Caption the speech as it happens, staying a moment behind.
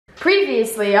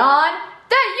Previously on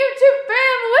the YouTube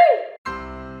family!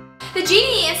 The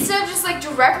genie, instead of just like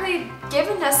directly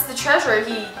giving us the treasure,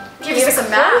 he gives us a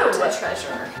map to the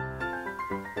treasure.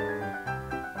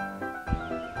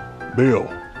 Bill,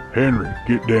 Henry,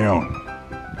 get down.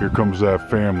 Here comes that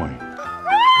family.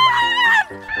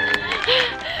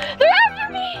 They're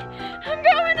after me! I'm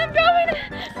going!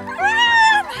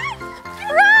 Run!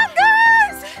 Run,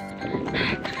 guys!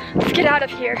 Let's get out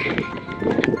of here.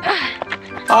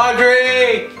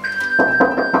 Audrey!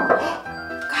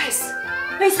 Guys!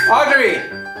 Audrey!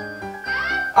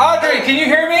 Audrey, can you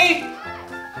hear me?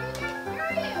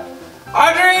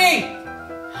 Audrey!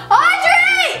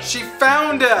 Audrey! She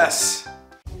found us!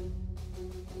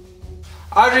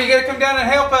 Audrey, you gotta come down and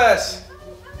help us!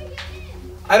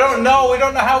 I don't know, we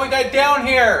don't know how we got down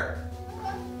here!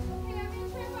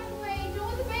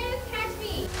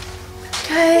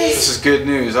 Guys, This is good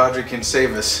news, Audrey can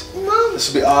save us. Mom. This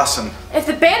will be awesome. If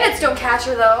the bandits don't catch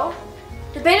her though,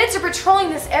 the bandits are patrolling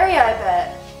this area, I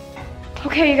bet.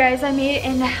 Okay, you guys, I made it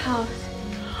in the house.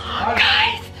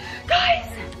 Guys!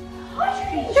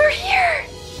 They're here!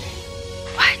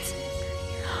 What?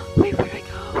 Wait, where'd I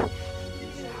go?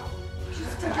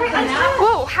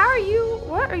 Whoa, how are you?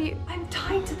 What are you? I'm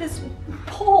tied to this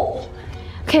pole.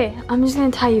 Okay, I'm just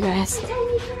gonna tie you guys.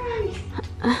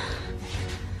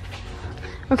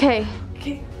 Okay.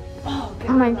 Okay. Oh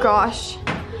my gosh.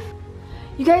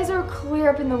 You guys are clear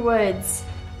up in the woods.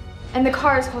 And the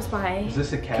car is close by. Is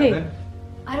this a cabin?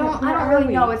 I don't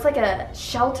really know. It's like a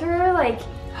shelter, like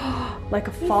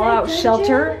a fallout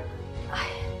shelter.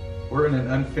 We're in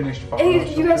an unfinished fallout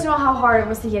You guys know how hard it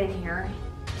was to get in here.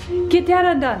 Get that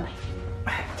undone.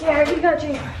 Yeah, you got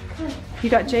Jake. You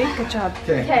got Jake? Good job.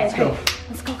 Okay, let's go.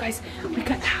 Let's go, guys. We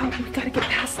gotta get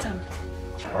past him.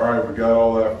 All right, we got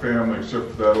all that family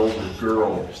except for that older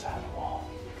girl.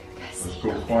 Let's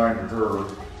go find her.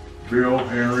 Bill,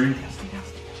 Henry,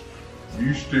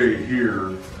 you stay here,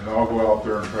 and I'll go out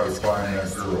there and try to find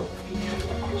that girl.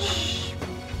 Shh.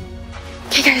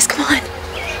 Okay, guys, come on.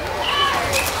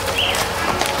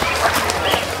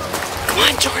 Come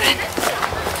on, Jordan.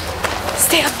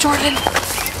 Stay up, Jordan.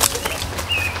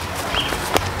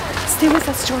 Stay with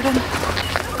us, Jordan.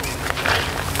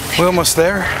 We're almost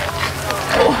there.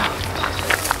 Oh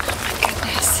my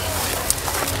goodness.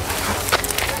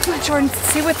 Come on, Jordan.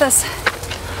 Stay with us.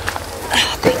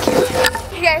 Oh, thank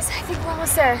you. Hey guys, I think we're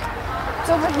almost there. It's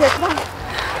over here. Come on.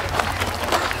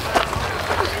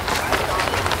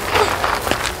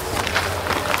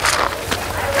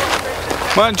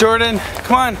 Come on, Jordan.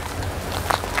 Come on.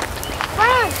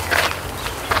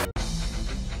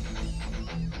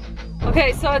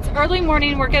 Okay, so it's early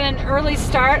morning. We're getting an early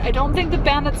start. I don't think the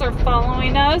bandits are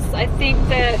following us. I think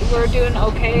that we're doing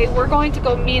okay. We're going to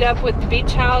go meet up with the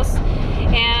beach house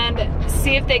and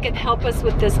see if they can help us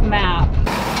with this map.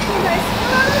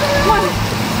 Come on,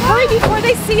 hurry before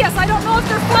they see us. I don't know if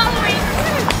they're following.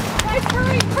 Guys,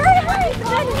 hurry,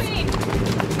 following.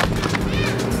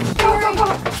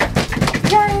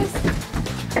 Guys.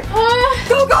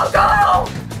 Go!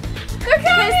 They're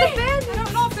coming! I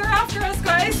don't know if they're after us,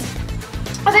 guys.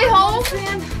 Are they home?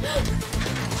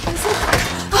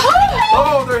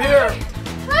 Oh, they're here.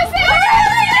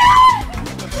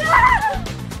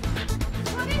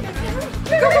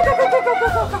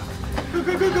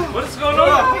 Go. What's going on?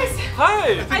 Guys.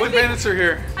 Hi! What bandits are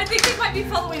here? I think they might be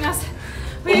following us.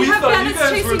 We We have thought you bandits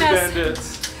guys were chasing the us.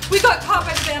 bandits. We got caught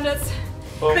by the bandits.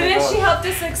 Oh But my then God. she helped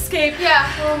us escape.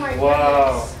 Yeah. Oh my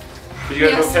Wow. Are you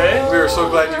guys Yes. okay? We are so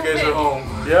glad you guys are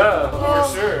home. Yeah,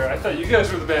 for sure. I thought you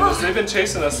guys were the bandits. They've been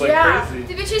chasing us like crazy.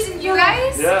 They've been chasing you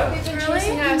guys? Yeah. They've been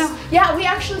chasing us. Yeah, we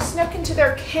actually snuck into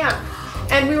their camp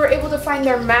and we were able to find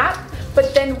their map,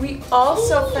 but then we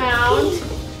also found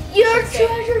Your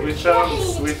treasure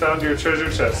We found your treasure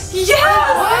chest. Yes!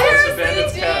 It's a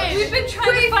bandit's cap. We've been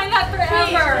trying to find that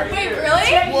forever. Wait,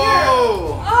 really?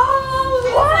 Whoa!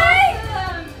 Oh, What?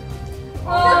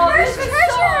 Oh, First this is treasure!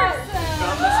 so awesome.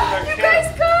 Found this in our You camp.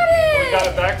 guys got it! We got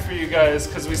it back for you guys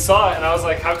because we saw it and I was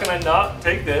like, how can I not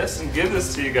take this and give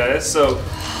this to you guys? So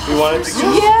we wanted to give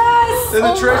it. Yes! And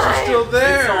the treasure's still It's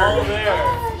there. all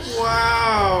there.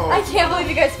 Wow. I can't believe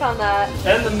you guys found that.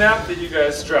 And the map that you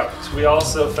guys dropped. We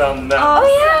also found the map. Oh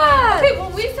yeah! Okay, well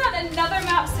we found another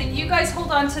map, so you guys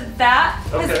hold on to that.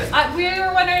 'Cause Okay. we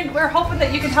were wondering, we're hoping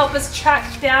that you can help us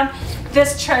track down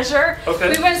this treasure. Okay.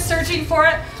 We went searching for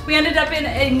it. We ended up in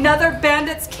another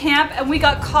bandits camp and we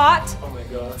got caught. Oh my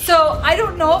gosh. So I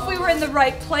don't know if we were in the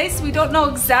right place. We don't know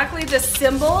exactly the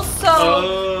symbol.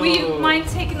 So will you mind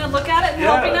taking a look at it and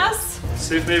helping us?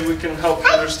 See if maybe we can help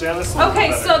understand this a little Okay,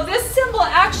 better. so this symbol,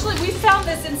 actually, we found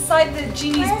this inside the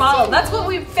genie's bottle. That's what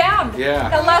we found. Yeah.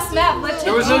 That last map. Let's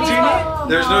There was no genie.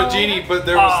 There's no genie, but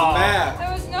there was the map.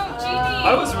 There was no genie.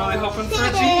 I was really hoping for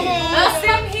a genie.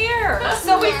 Same here.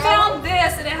 So we found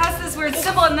this, and it has this weird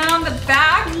symbol, and then on the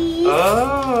back.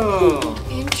 Oh.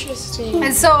 Interesting.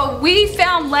 And so we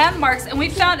found landmarks, and we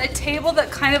found a table that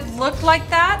kind of looked like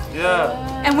that,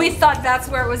 Yeah. and we thought that's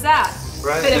where it was at.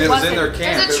 Right. But And it was wasn't. in their camp.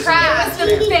 There's a It was in their trap.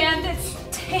 It was the bandits'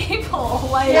 table.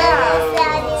 Like,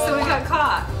 so we got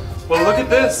caught. Well, look at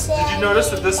this. Did you notice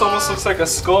that this almost looks like a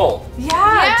skull? Yeah,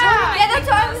 Yeah, that's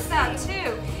what I was that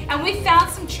too. And we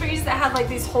found some trees that had like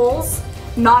these holes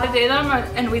knotted in them,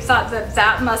 and we thought that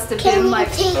that must have been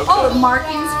like the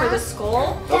markings for the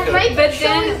skull. Okay. But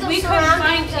then we couldn't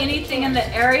find anything in the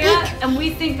area, and we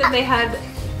think that they had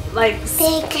like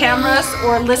cameras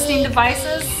or listening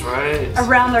devices Right.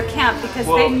 around their camp because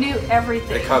they Well, knew everything.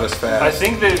 They caught us fast. I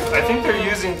think they're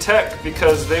using tech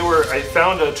because I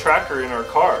found a tracker in our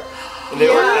car. And they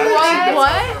were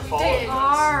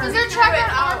What? Is there a tracker in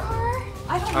our car?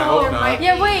 I don't I know. hope not.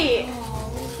 Yeah, wait.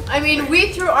 I mean,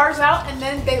 we threw ours out and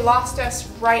then they lost us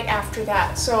right after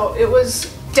that. So it was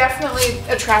definitely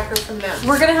a tracker from them.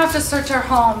 We're gonna have to search our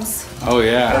homes. Oh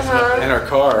yeah, in our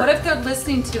car. What if they're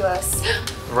listening to us?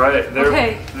 Right.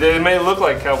 Okay. They may look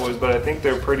like cowboys, but I think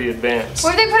they're pretty advanced.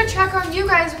 What if they put a tracker on you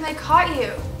guys when they caught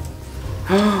you?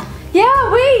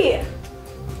 Yeah, wait.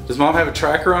 Does Mom have a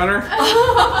tracker on her?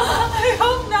 I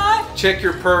hope not. Check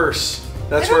your purse.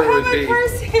 That's I where don't it would have be. my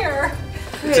purse here.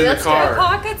 It's in the My car.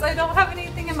 pockets. I don't have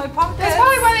anything in my pockets. That's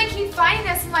probably why they keep finding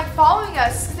us and like following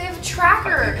us because they have a I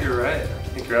tracker. think you're right. I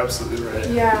think you're absolutely right.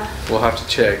 Yeah. We'll have to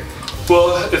check.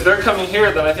 Well, if they're coming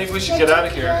here, then I think we should get out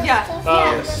of here. Yeah.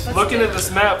 Looking at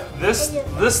this map,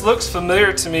 this looks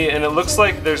familiar to me, and it looks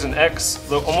like there's an X,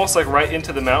 almost like right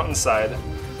into the mountainside.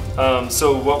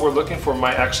 So what we're looking for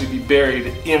might actually be buried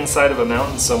inside of a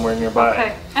mountain somewhere nearby.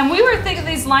 Okay. And we were thinking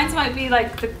these lines might be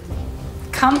like the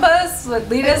compass would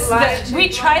lead us. But we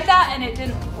tried that and it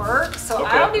didn't work. So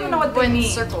I don't even know what they mean.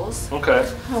 Circles. Okay.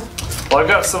 Well, I've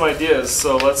got some ideas,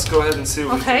 so let's go ahead and see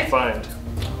what we Okay. can find.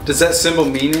 Does that symbol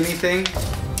mean anything?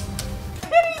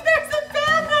 There's a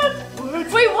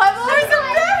bandit. Wait, what? There's a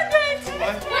bandit.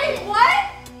 Wait, what?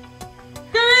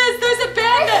 There is. There's a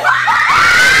bandit.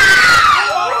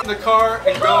 In the car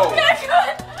and go.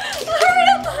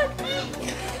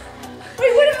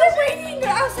 Wait, what if they're waiting? They're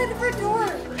outside the front door.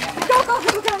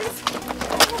 Go, guys.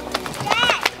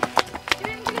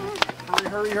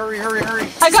 Hurry.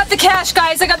 I got the cash,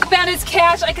 guys. I got the bandits'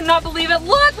 cash. I cannot believe it.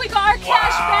 Look, we got our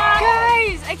cash back.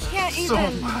 Guys, I can't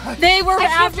even. They were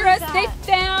after us. that. They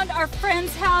found our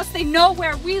friend's house. They know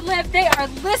where we live. They are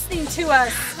listening to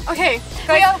us. Okay,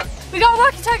 we got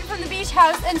walkie-talkie from the beach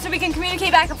house, and so we can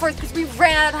communicate back and forth because we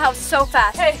ran out of the house so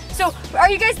fast. Hey. So are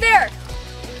you guys there?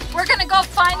 We're gonna go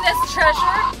find this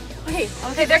treasure.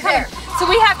 Okay, They're coming. So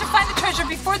we have to find the treasure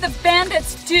before the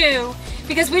bandits do,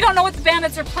 because we don't know what the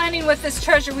bandits are planning with this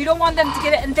treasure. We don't want them to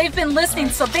get it, and they've been listening,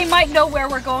 so they might know where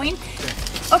we're going.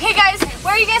 Okay, guys,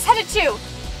 where are you guys headed to?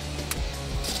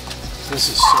 This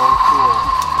is so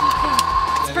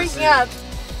cool. It's breaking up.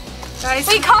 Guys,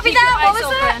 Wait, copy keep your that. What eyes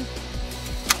was that?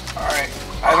 open. All right.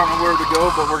 I don't know where to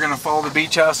go, but we're gonna follow the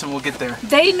beach house and we'll get there.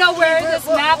 They know where this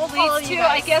map we'll follow leads you to.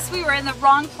 guys. I guess we were in the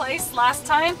wrong place last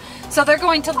time, so they're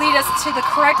going to lead us to the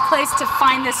correct place to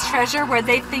find this treasure where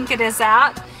they think it is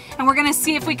at. And we're gonna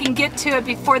see if we can get to it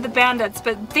before the bandits.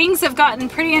 But things have gotten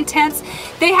pretty intense.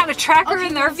 They had a tracker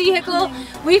in their vehicle.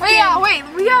 Wait, we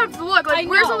gotta look. I Like,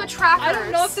 where's know. all the trackers? I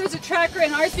don't know if there's a tracker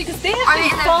in ours because they Are have they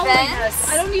been in the following vents?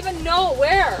 us. I don't even know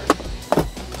where.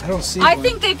 I don't see I one.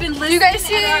 think they've been listening guys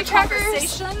see to our any trackers?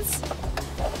 conversations.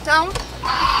 Don't.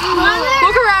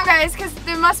 Look around, guys, because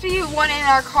there must be one in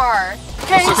our car.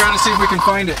 Let's look around and see if we can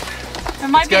find it. There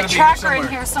might be a gotta be here tracker in somewhere.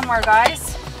 here somewhere,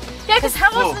 guys. Yeah, because how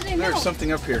Oh, else would they know? there's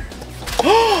something up here.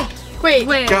 Wait,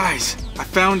 Wait. Guys, I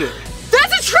found it.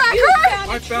 That's a tracker!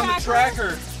 I found the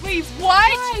tracker. Wait,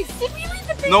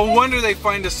 what? No wonder they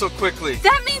find us so quickly.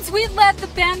 That means we led the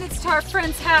bandits to our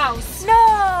friend's house.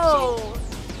 No.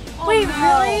 Wait,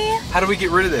 really? How do we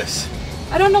get rid of this?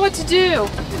 I don't know what to do.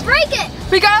 Break it!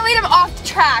 We gotta lead them off the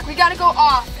track. We gotta go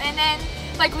off and then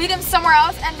like lead them somewhere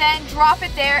else and then drop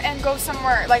it there and go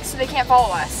somewhere like so they can't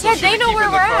follow us. Yeah, Should they we know keep where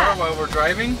in the we're car at. while we're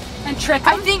driving? And trick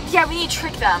I them. think, yeah, we need to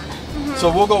trick them.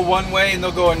 So we'll go one way and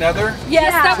they'll go another?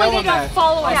 Yes, Yeah. that way Tell they them don't that.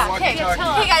 follow us. Yeah, Okay,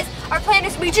 walkie-talkie. hey guys, our plan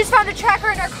is we just found a tracker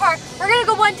in our car. We're gonna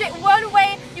go one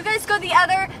way, you guys go the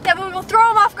other, then we will throw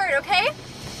them off guard, okay?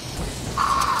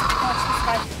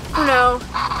 Oh no.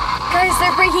 Guys,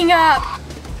 they're breaking up.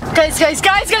 Guys,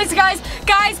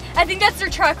 I think that's their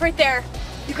truck right there.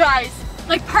 You guys.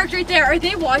 like parked right there. Are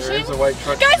they watching? There's a white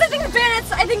truck. Guys, I think the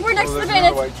bandits. I think we're next to the There's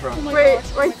another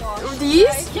bandits. white truck. Wait,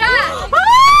 these? Yeah.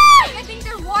 Ah! I think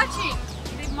they're watching.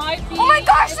 They might be. Oh my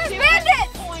gosh, there's different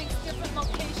bandits! points, different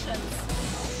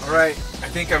locations. All right, I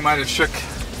think I might have shook.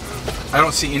 I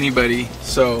don't see anybody,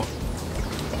 so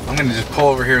I'm gonna just pull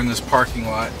over here in this parking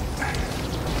lot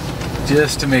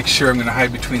just to make sure. I'm gonna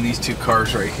hide between these two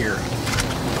cars right here.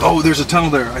 Oh, there's a tunnel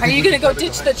there. Are you gonna go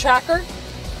ditch the tracker?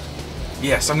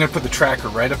 Yes, I'm gonna put the tracker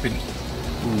right up in.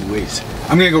 Ooh, wait.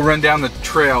 I'm gonna go run down the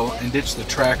trail and ditch the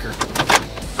tracker.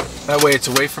 That way it's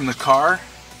away from the car.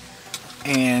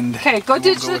 And Okay, go we'll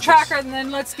ditch go the with tracker this. and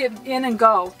then let's get in and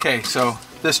go. Okay, so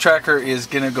this tracker is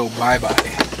gonna go bye-bye.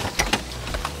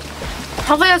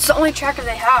 Hopefully that's the only tracker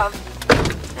they have.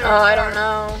 Oh, I don't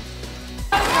know.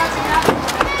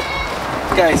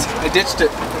 Guys, I ditched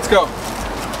it. Let's go.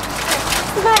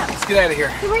 Let's get out of here.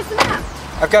 Hey, where's the map?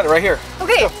 I've got it right here.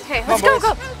 Okay, let's go,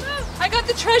 go. I got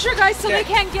the treasure, guys, so they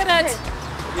can't get it.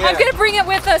 Yeah. I'm gonna bring it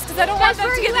with us because I don't want Guys, them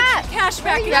where to are get you the at? cash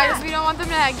back. Yeah, because we don't want them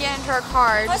to get into our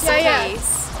car. Just in Yeah.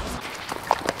 case.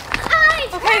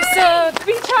 Okay, so the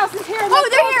beach house is here. Oh, Let's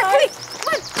they're go, here. guys.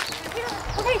 Come on.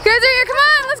 Okay. Guys are here, come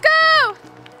on, let's go!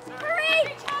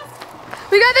 Hurry.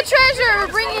 We got the treasure, we're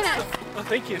bringing it. Oh,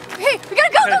 thank you. Hey, we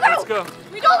gotta go, Okay, go, let's go. go.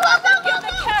 We don't want them to get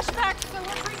the cash back, so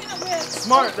we're bringing it with.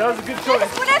 Smart. That was a good choice.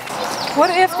 What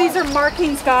if these are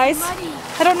markings, guys?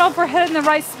 I don't know if we're heading the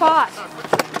right spot.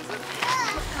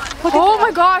 Oh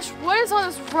my gosh, what is on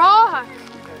this rock?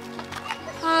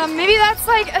 Maybe that's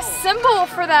like a symbol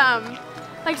for them.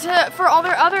 Like for all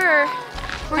their other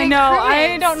I know,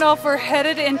 I don't know if we're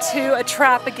headed into a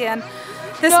trap again.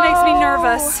 This makes me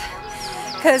nervous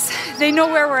because they know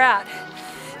where we're at.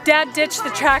 Dad ditched the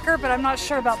tracker, but I'm not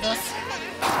sure about this.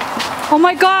 Oh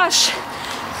my gosh!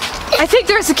 I think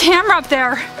there's a camera up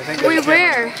there. Wait,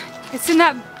 where? It's in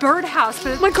that birdhouse,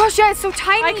 but Oh my gosh, yeah, it's so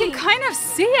tiny. I can kind of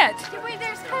see it. Wait,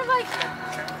 there's kind of like.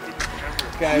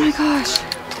 Guys, Oh my gosh.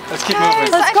 let's keep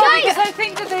moving. Let's go Guys! because I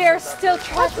think that they are still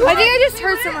trapped. I think I just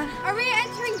heard someone. Are we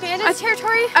entering bandit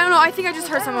territory? I don't know, I think I just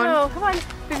heard someone. Oh, come on.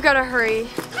 We've got to hurry.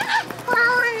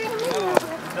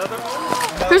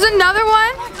 There's another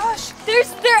one?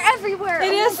 They're everywhere.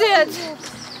 It is it.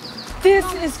 This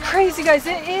is crazy, guys.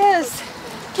 It is.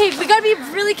 Okay, we gotta be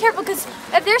really careful because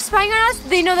if they're spying on us,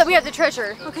 they know that we have the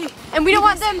treasure. Okay. And we don't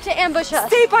want them to ambush us.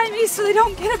 Stay by me so they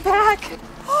don't get it back.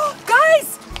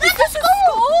 Guys, That's a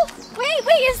skull! Wait,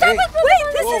 is that Hey. like the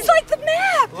wait, this is like the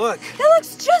map. Look. That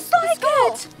looks just like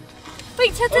it.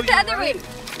 Wait, tilt it the other way.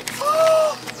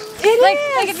 It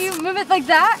Like is. if you move it like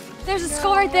that, there's a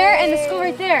skull right there and a skull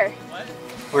right there.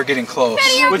 We're getting close.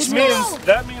 Which means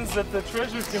that the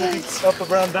treasure's gonna be up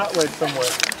around that way somewhere.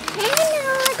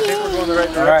 We're going the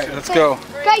right direction. All right, let's go.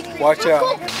 Guys, Watch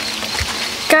out.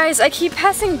 Guys, I keep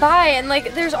passing by and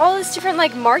like there's all these different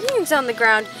like markings on the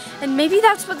ground, and maybe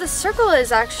that's what the circle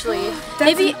is actually.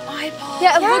 Maybe eyeball.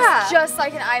 Yeah, it looks just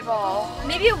like an eyeball.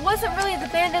 maybe it wasn't really the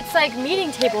bandits like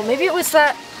meeting table. Maybe it was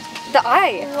the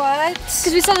eye. What?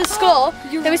 Because we saw the skull,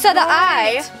 then we saw the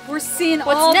eye. We're seeing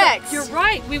What's all next? You're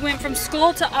right. We went from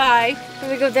skull to eye.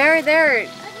 And we go there.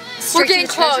 We're getting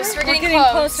close. We're getting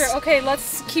closer. Okay,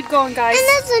 let's keep going, guys.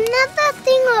 There's another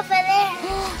thing over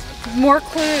there. More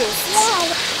clues.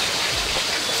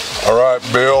 All right,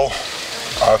 Bill.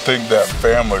 I think that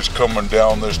family's coming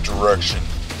down this direction.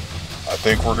 I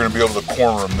think we're going to be able to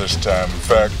corner them this time. In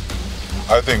fact,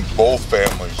 I think both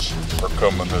families are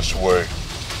coming this way.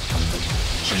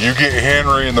 So you get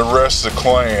Henry and the rest of the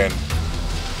clan,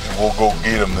 and we'll go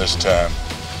get them this time.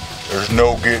 There's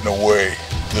no getting away.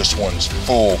 This one's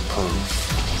foolproof.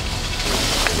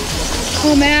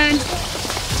 Oh man.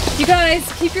 You guys,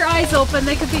 keep your eyes open.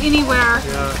 They could be anywhere.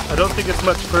 Yeah, I don't think it's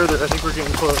much further. I think we're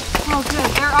getting close. Oh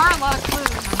good. There are a lot of clues.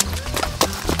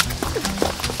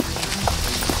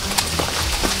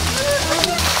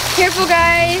 Careful,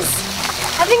 guys.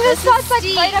 I think this spot's like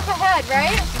right up ahead,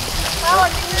 right? Oh, I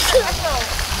think this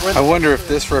is I wonder if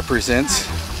this represents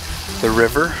the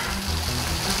river,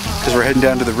 because we're heading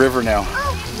down to the river now.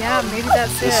 Yeah, maybe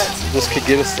that's it. This could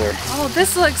get us there. Oh,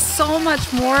 this looks so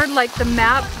much more like the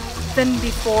map than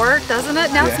before, doesn't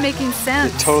it? Now it's Yeah. making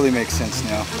sense. It totally makes sense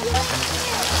now.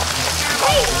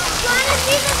 Hey, you wanna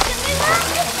see the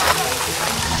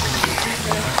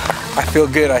I feel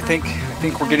good. I think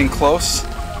we're getting close.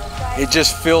 It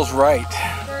just feels right.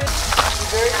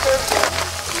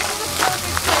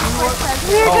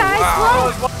 Here, guys.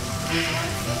 Wow.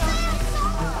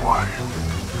 Quiet.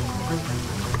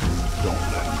 Don't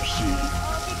let them see.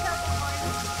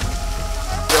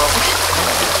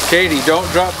 Katie, don't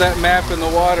drop that map in the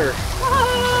water.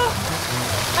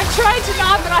 I'm trying to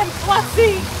not, but I'm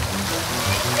fussy.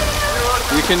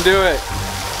 You can do it.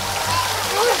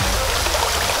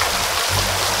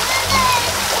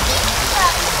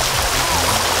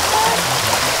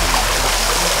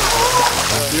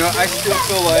 You know, I still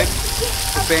feel like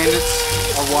the bandits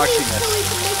are watching us.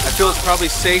 I feel it's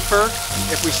probably safer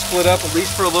if we split up at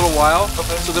least for a little while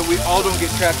so that we all don't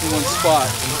get trapped in one spot.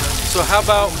 So how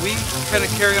about we kind of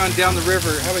carry on down the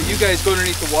river? How about you guys go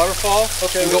underneath the waterfall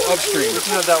and go upstream? We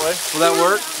can head that way. Will that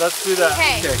work? Let's do that.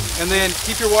 Okay. And then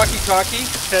keep your walkie-talkie.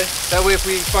 Okay. That way if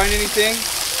we find anything,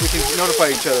 we can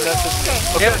notify each other.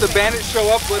 Okay. If the bandits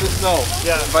show up, let us know.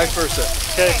 Yeah. And vice versa.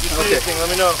 Okay, if you see anything, let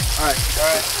me know. All right.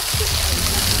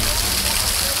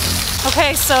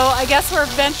 Okay, so I guess we're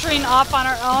venturing off on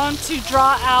our own to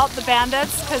draw out the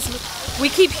bandits because we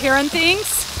keep hearing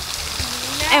things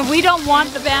and we don't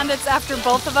want the bandits after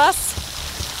both of us.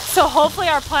 So hopefully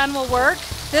our plan will work.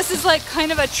 This is like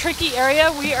kind of a tricky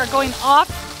area. We are going off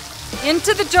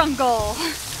into the jungle.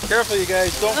 Careful, you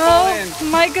guys, don't fall in. Oh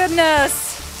my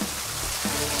goodness.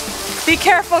 Be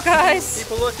careful, guys.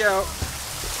 Keep a lookout.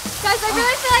 Guys, I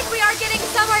really feel like we are getting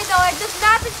somewhere though. Like this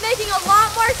map is making a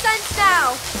lot more sense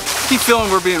now. I keep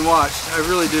feeling we're being watched. I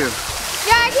really do.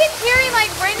 Yeah, I keep hearing like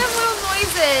random little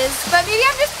noises, but maybe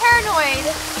I'm just paranoid.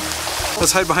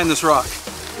 Let's hide behind this rock.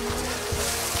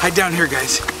 Hide down here,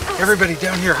 guys. Everybody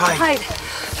down here, hide. Hide.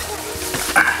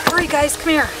 Hurry, guys, come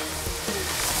here.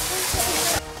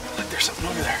 Look, there's something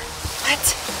over there. What?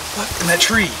 Look, in that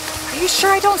tree. Are you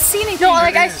sure I don't see anything? No,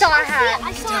 like I is. saw a hat.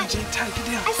 I Get saw down, it. Jake, Ty, get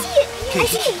down. I see it. I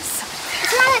see it.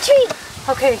 It's around that tree.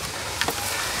 Okay.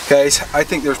 Guys, I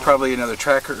think there's probably another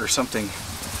tracker or something.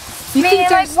 You think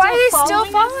they're Like, why are they still following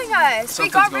us? following us? We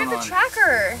Something's got rid of going the on.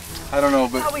 tracker. I don't know,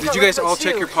 but we did got you guys rid of all it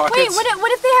check too. your pockets? Wait,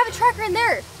 what if they have a tracker in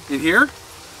there? In here?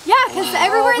 Yeah, because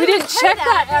everywhere We they didn't check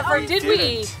that ever, did we?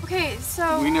 didn't. Okay,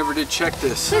 so We never did check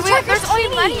this. there's only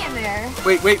money in there.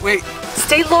 Wait, wait, wait.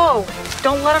 Stay low.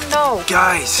 Don't let them know.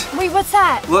 Guys, Wait, what's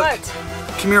that? look.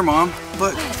 What? Come here, Mom.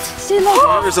 Look. Stay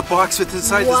low. There's a box with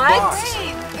inside What? this box.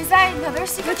 Wait, is that another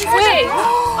secret Wait, treasure?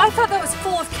 I thought that was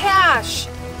full of cash.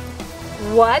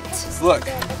 What? Look.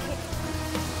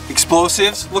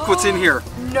 Explosives. Look what's in here.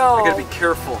 No. I gotta be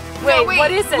careful. Wait, wait,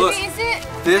 what is it? Look. Is it?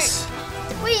 This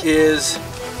Wait. is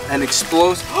an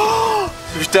explosive.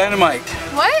 There's dynamite.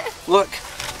 What? Look.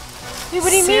 What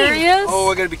do you mean? Oh,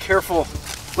 I gotta be careful.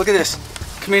 Look at this.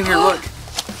 Come in here, look.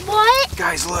 What?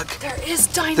 Guys, look. There is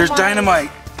dynamite. There's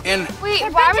dynamite. And Wait,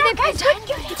 why would they put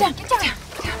dynamite? Get down. Get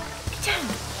down.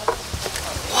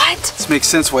 What? this makes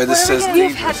sense why this says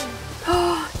We've had.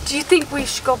 dangerous. Do you think we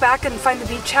should go back and find the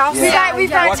beach house? Yeah. We've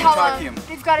got to tell Walkie-talkie them. him.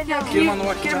 We've got to know. Get him on the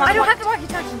walkie-talkie. I don't have the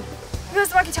walkie-talkie. Who has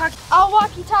the walkie-talkie? I'll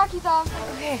walkie-talkie them.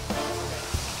 Okay.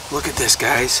 Look at this,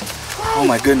 guys. Oh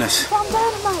my goodness. From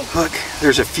dynamite. Look,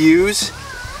 there's a fuse.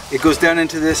 It goes down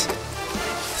into this.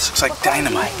 This looks like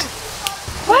dynamite.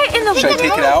 What in the Should I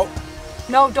take it out?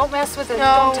 No, don't mess with it.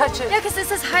 No. Don't touch it. Yeah, because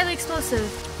this is highly explosive.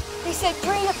 They said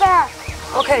bring it back.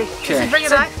 Okay. Okay. Bring it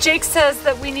So back. Jake says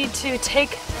that we need to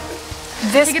take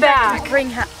this Take it back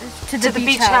to to the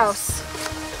beach house.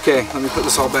 Okay, let me put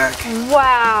this all back.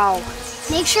 Wow.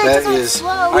 Make sure That it doesn't is, slow.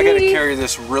 I gotta carry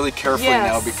this really carefully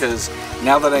now Yes. because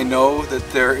now that I know that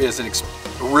there is a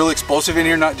real explosive in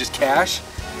here, not just cash,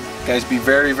 guys be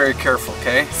very, very careful,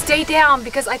 okay? Stay down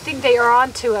because I think they are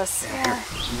on to us.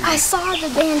 I saw the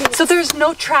bandits. So there's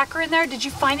no tracker in there? Did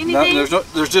you find No, anything?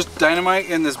 there's just dynamite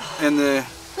in the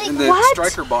what?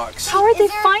 striker box. How are they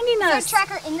Is there- finding Is there us? a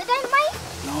tracker in the dynamite?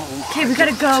 No. Okay, we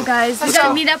gotta go, guys. We Let's gotta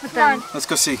go. meet up with them. Let's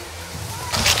go see.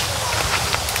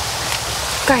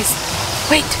 Guys,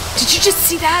 wait, did you just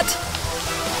see that?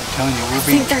 I'm telling you, we're I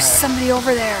being think there's tracked. somebody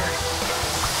over there.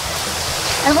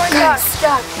 Everyone got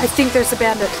stuck. I think there's a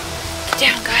bandit. Get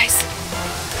down, guys.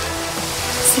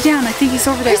 Sit down, I think he's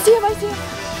over there. I see him.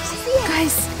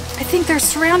 Guys, I think they're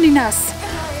surrounding us.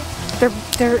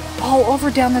 They're all over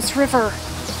down this river.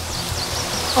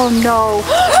 Oh no.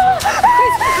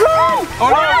 Run! Oh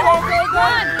no, go, go, go!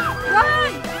 Run!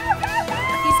 Run!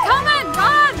 He's coming!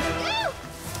 Run!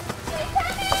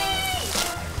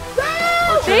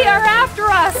 They are after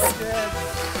us!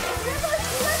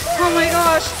 Oh my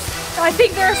gosh. I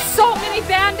think there are so many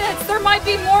bandits. There might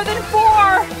be more than 4.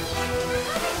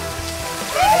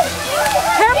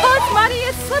 Careful, it's muddy,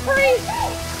 it's slippery.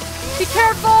 Be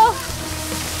careful.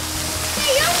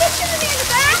 Hey, y'all get somebody in the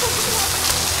back.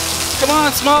 Come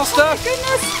on, small stuff.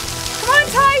 Goodness. Come on,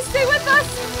 Ty, stay with us.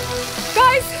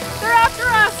 Guys, they're after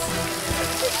us.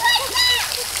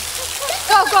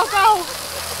 Go, go, go.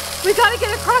 We gotta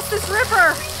get across this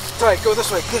river. All right, go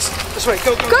this way. This way.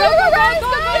 Go, go, Go, go, guys, go.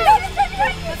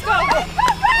 Let's go.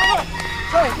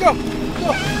 All right, go,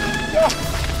 go.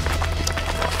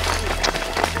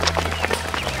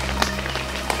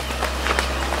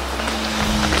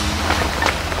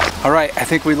 All right, I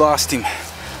think we lost him.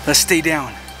 Let's stay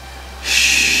down.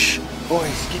 Shh,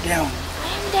 boys, get down.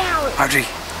 I'm down. Audrey,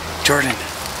 Jordan,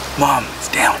 Mom,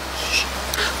 it's down. Shh.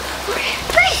 Wait,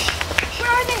 where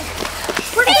are they?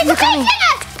 Where are they coming?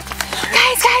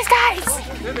 Guys.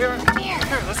 There they are.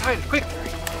 Here, let's hide it, quick.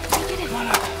 Come on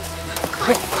up.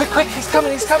 Quick, he's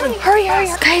coming. Hurry.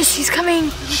 Guys, he's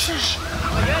coming.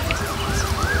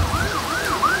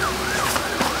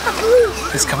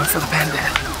 He's coming for the bandit.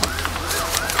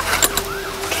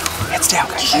 Okay, heads down,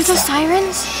 guys. Did you hear those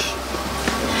sirens?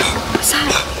 What's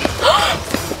that?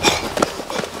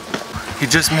 He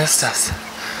just missed us.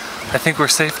 I think we're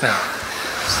safe now.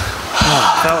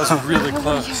 That was really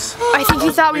close. I think he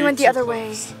thought we went the other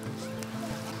way.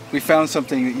 We found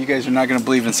something that you guys are not going to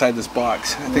believe inside this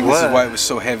box. I think this is why it was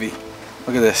so heavy.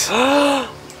 Look at this. Got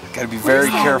to be very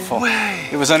careful.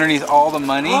 It was underneath all the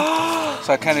money,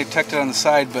 so I kind of tucked it on the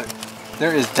side, but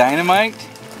there is dynamite.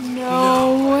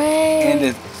 No way.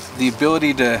 And the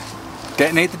ability to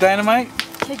detonate the dynamite.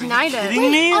 Ignite it.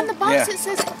 me? On the box Yeah. it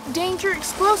says danger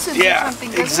explosives or Yeah, something,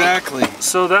 doesn't exactly.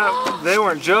 So that they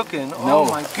weren't joking. No, Oh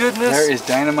my goodness. There is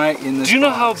dynamite in this Do you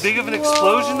know how box. big of an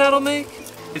explosion that'll make?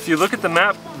 If you look at the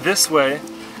map this way,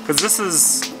 because this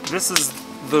is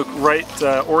the right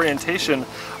orientation.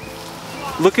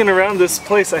 Looking around this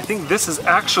place, I think this is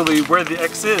actually where the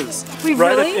X is. Wait,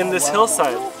 right really? up in this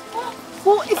hillside.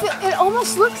 Well, it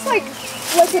almost looks like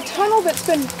a tunnel that's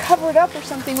been covered up or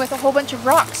something with a whole bunch of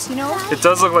rocks, you know? It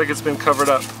does look like it's been covered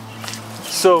up.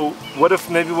 So what if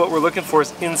maybe what we're looking for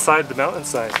is inside the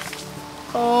mountainside?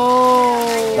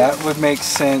 Oh. That would make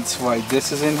sense why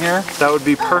this is in here. That would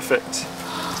be perfect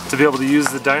to be able to use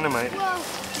the dynamite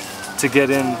to get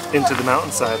into the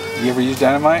mountainside. You ever use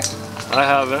dynamite? I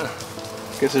haven't.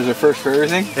 Guess there's a first for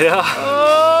everything. Yeah.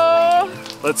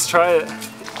 Oh. Let's try it.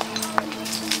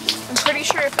 I'm pretty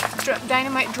sure if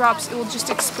dynamite drops, it will just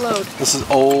explode. This is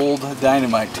old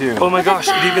dynamite too. Oh my gosh,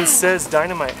 it even says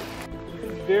dynamite.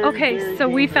 Okay, so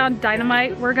we found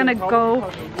dynamite. We're gonna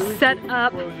go set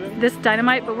up this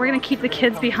dynamite, but we're gonna keep the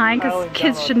kids behind because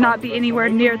kids should not be anywhere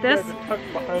near this.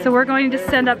 So we're going to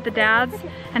send up the dads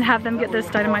and have them get this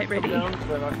dynamite ready.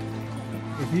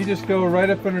 If you just go right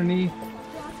up underneath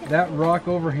that rock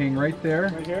overhang right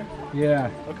there. Right here?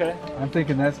 Yeah. Okay. I'm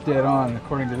thinking that's dead on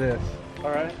according to this. All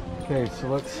right. Okay, so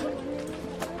let's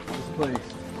this place.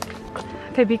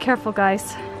 Okay, be careful,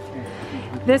 guys.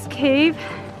 This cave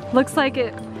looks like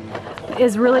it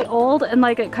is really old and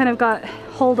like it kind of got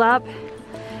holed up.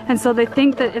 And so they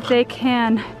think that if they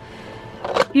can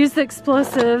use the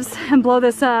explosives and blow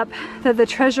this up, that the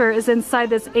treasure is inside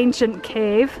this ancient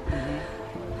cave.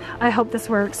 I hope this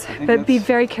works, but be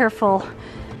very careful.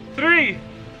 3,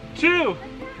 2,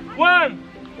 1.